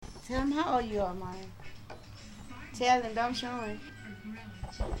Tell him how old you are, Maya. Tell him, don't show him.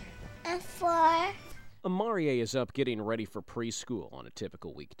 I'm 4. Amarie is up getting ready for preschool on a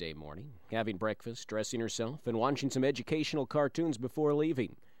typical weekday morning, having breakfast, dressing herself, and watching some educational cartoons before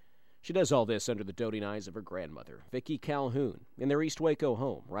leaving. She does all this under the doting eyes of her grandmother, Vicki Calhoun, in their East Waco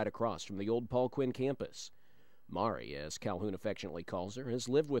home right across from the old Paul Quinn campus. Mari, as Calhoun affectionately calls her, has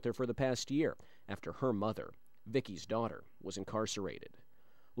lived with her for the past year after her mother, Vicki's daughter, was incarcerated.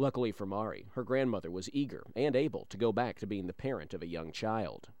 Luckily for Mari, her grandmother was eager and able to go back to being the parent of a young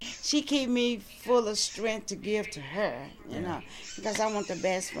child. She keep me full of strength to give to her, you know, because I want the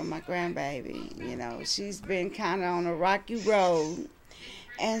best for my grandbaby. You know, she's been kind of on a rocky road,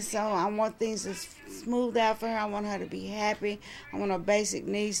 and so I want things to smooth out for her. I want her to be happy. I want her basic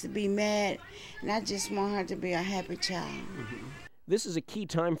needs to be met, and I just want her to be a happy child. This is a key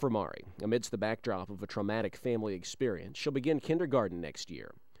time for Mari. Amidst the backdrop of a traumatic family experience, she'll begin kindergarten next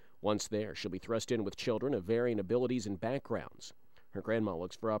year. Once there, she'll be thrust in with children of varying abilities and backgrounds. Her grandma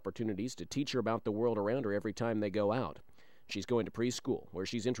looks for opportunities to teach her about the world around her every time they go out. She's going to preschool, where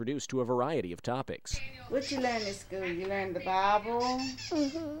she's introduced to a variety of topics. What you learn in school? You learn the Bible?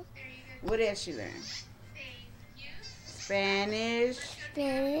 Mm-hmm. What else you learn? Spanish?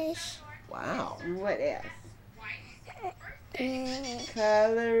 Spanish. Wow. And what else? Coloring.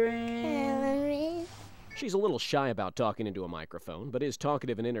 Coloring. She's a little shy about talking into a microphone, but is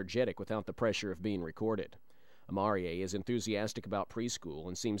talkative and energetic without the pressure of being recorded. Amarie is enthusiastic about preschool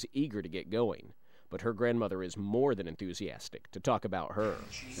and seems eager to get going, but her grandmother is more than enthusiastic to talk about her.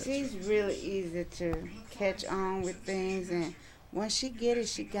 She's really easy to catch on with things, and once she get it,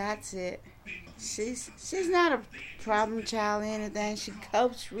 she got it. She's not a problem child or anything. She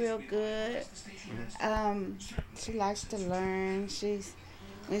copes real good. She likes to learn.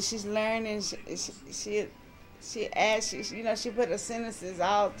 When she's learning, she asks, you know, she put her sentences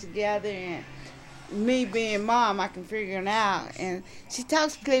all together, and me being mom, I can figure it out. And she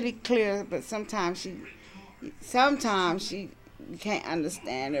talks clear, but sometimes she you can't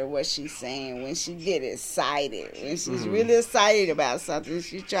understand her what she's saying when she get excited. When she's really excited about something,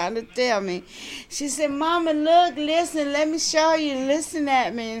 she's trying to tell me. She said, "Mama, look, listen, let me show you, listen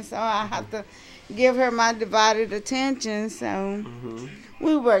at me." And so I have to give her my divided attention. So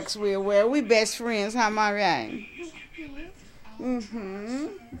we works real well. We best friends, huh, Mari?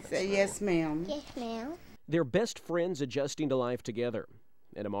 Say yes, ma'am. Yes, ma'am. They're best friends adjusting to life together.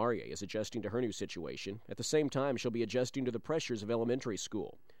 And Amarie is adjusting to her new situation. At the same time, she'll be adjusting to the pressures of elementary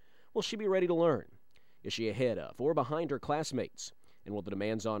school. Will she be ready to learn? Is she ahead of or behind her classmates? And will the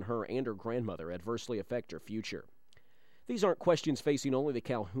demands on her and her grandmother adversely affect her future? These aren't questions facing only the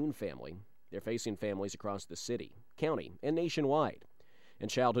Calhoun family. They're facing families across the city, county, and nationwide. And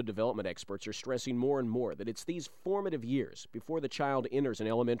childhood development experts are stressing more and more that it's these formative years before the child enters an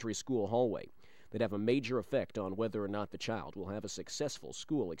elementary school hallway that have a major effect on whether or not the child will have a successful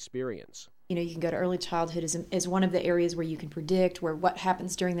school experience. You know, you can go to early childhood as one of the areas where you can predict where what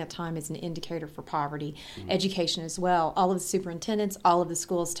happens during that time is an indicator for poverty. Education as well. All of the superintendents, all of the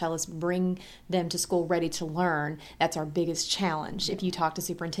schools tell us bring them to school ready to learn. That's our biggest challenge if you talk to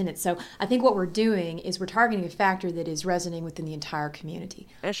superintendents. So I think what we're doing is we're targeting a factor that is resonating within the entire community.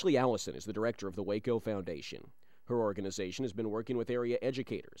 Ashley Allison is the director of the Waco Foundation. Her organization has been working with area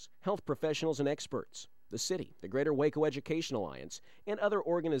educators, health professionals, and experts, the city, the Greater Waco Education Alliance, and other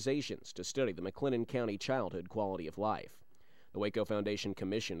organizations to study the McLennan County childhood quality of life. The Waco Foundation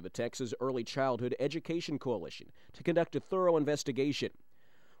commissioned the Texas Early Childhood Education Coalition to conduct a thorough investigation.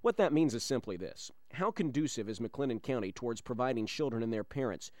 What that means is simply this: how conducive is McLennan County towards providing children and their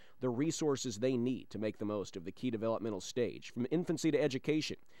parents the resources they need to make the most of the key developmental stage from infancy to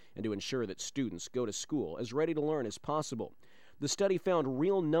education, and to ensure that students go to school as ready to learn as possible? The study found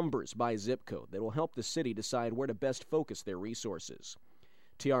real numbers by zip code that will help the city decide where to best focus their resources.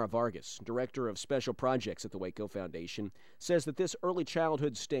 Tiara Vargas, Director of Special Projects at the Waco Foundation, says that this early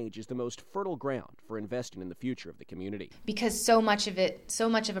childhood stage is the most fertile ground for investing in the future of the community. Because so much of a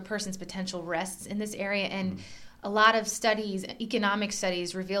person's potential rests in this area, and a lot of studies, economic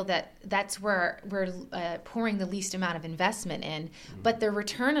studies, reveal that that's where we're pouring the least amount of investment in. But the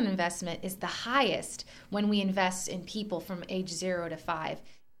return on investment is the highest when we invest in people from age 0 to 5.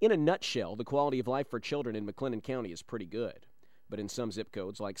 In a nutshell, the quality of life for children in McLennan County is pretty good. But in some zip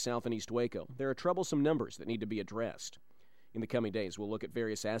codes, like South and East Waco, there are troublesome numbers that need to be addressed. In the coming days, we'll look at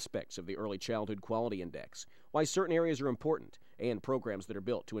various aspects of the Early Childhood Quality Index, why certain areas are important, and programs that are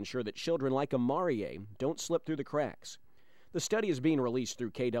built to ensure that children like Amarie don't slip through the cracks. The study is being released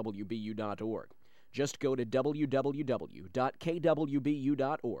through KWBU.org. Just go to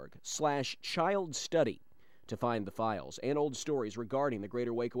www.kwbu.org/childstudy to find the files and old stories regarding the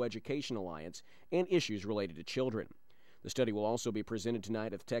Greater Waco Education Alliance and issues related to children. The study will also be presented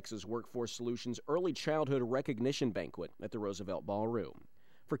tonight at the Texas Workforce Solutions Early Childhood Recognition Banquet at the Roosevelt Ballroom.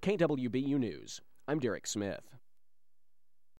 For KWBU News, I'm Derek Smith.